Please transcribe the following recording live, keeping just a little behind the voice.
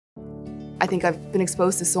I think I've been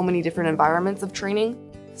exposed to so many different environments of training.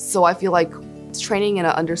 So I feel like training in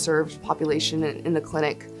an underserved population in the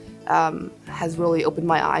clinic has really opened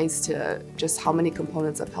my eyes to just how many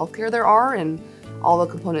components of healthcare there are and all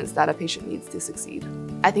the components that a patient needs to succeed.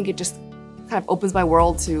 I think it just kind of opens my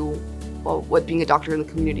world to, well, what being a doctor in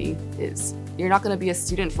the community is. You're not going to be a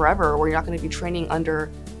student forever, or you're not going to be training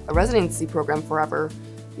under a residency program forever.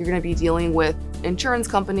 You're going to be dealing with insurance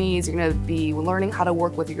companies, you're going to be learning how to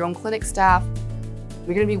work with your own clinic staff,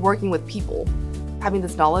 you're going to be working with people. Having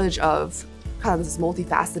this knowledge of kind of this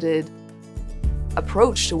multifaceted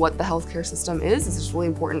approach to what the healthcare system is just really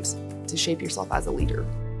important to shape yourself as a leader.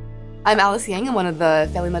 I'm Alice Yang. I'm one of the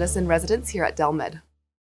family medicine residents here at Del Med.